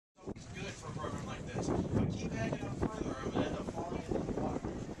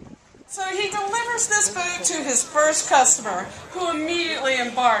So he delivers this boat to his first customer, who immediately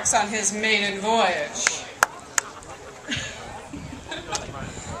embarks on his maiden voyage.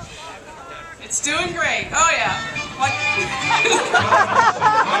 It's doing great. Oh yeah. Like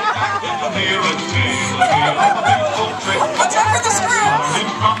watch out for the screw.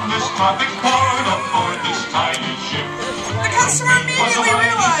 The customer immediately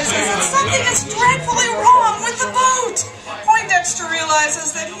realizes that something is dreadfully wrong with the boat. Poindexter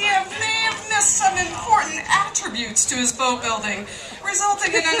realizes that he may have missed some important attributes to his boat building,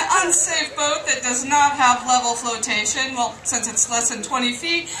 resulting in an unsafe boat that does not have level flotation, well, since it's less than 20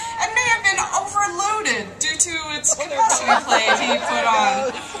 feet, and may have been overloaded due to its capacity plate he put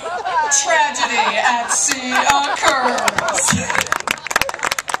on. Tragedy at sea occurs.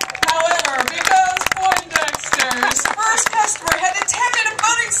 However, because Poindexter's first customer had attended a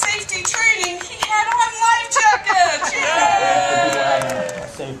boating safety training, he had on life jackets! Yay!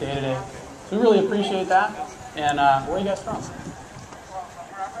 Safe day today. So we really appreciate that. And where are you guys from?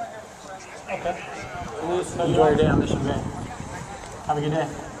 Okay. Enjoy your day on Mission Bay. Have a good day.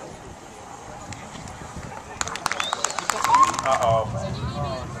 Uh-oh.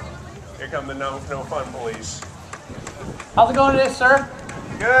 Here come the no fun police. How's it going today, sir?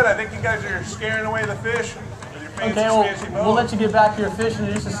 Good. I think you guys are scaring away the fish with your fancy, fancy boat. We'll let you get back to your fish in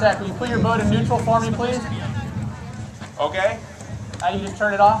just a sec. Will you put your boat in neutral for me, please? Okay. You just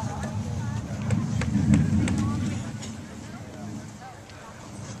turn it off?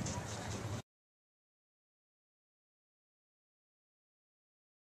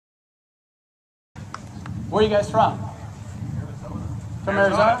 Where are you guys from? From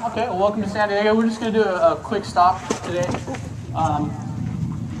Arizona? Okay, well, welcome to San Diego. We're just going to do a quick stop today.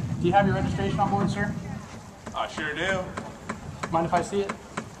 Do you have your registration on board, sir? I sure do. Mind if I see it?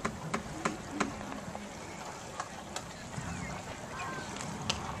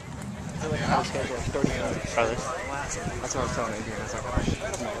 That's what I was telling Adrian.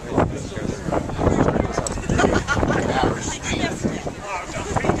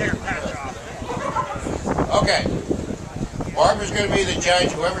 Okay. Barbara's going to be the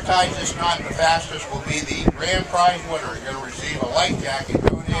judge. Whoever ties this knot the fastest will be the grand prize winner. You're going to receive a life jacket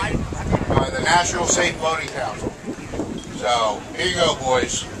donated by the National Safe Boating Council. So, here you go,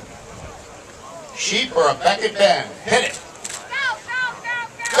 boys. Sheep or a Beckett Bend. Hit it.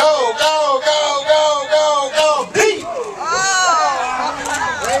 Go, go, go, go, go, go. Beat!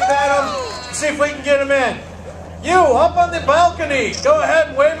 Wave at him. See if we can get him in. You, up on the balcony. Go ahead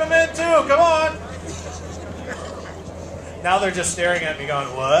and wave him in too. Come on. Now they're just staring at me going,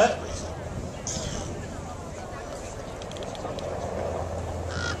 what?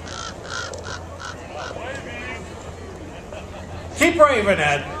 Keep waving,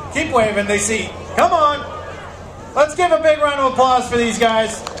 Ed. Keep waving. They see. Come on. Let's give a big round of applause for these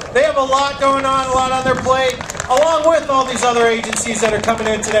guys. They have a lot going on, a lot on their plate, along with all these other agencies that are coming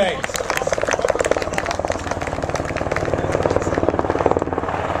in today.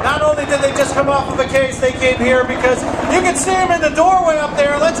 Not only did they just come off of a case, they came here because you can see them in the doorway up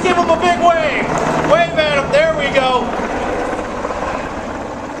there. Let's give them a big wave. Wave at them. There we go.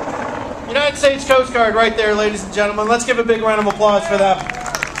 United States Coast Guard right there, ladies and gentlemen. Let's give a big round of applause for them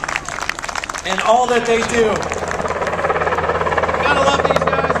and all that they do. Gotta love these guys.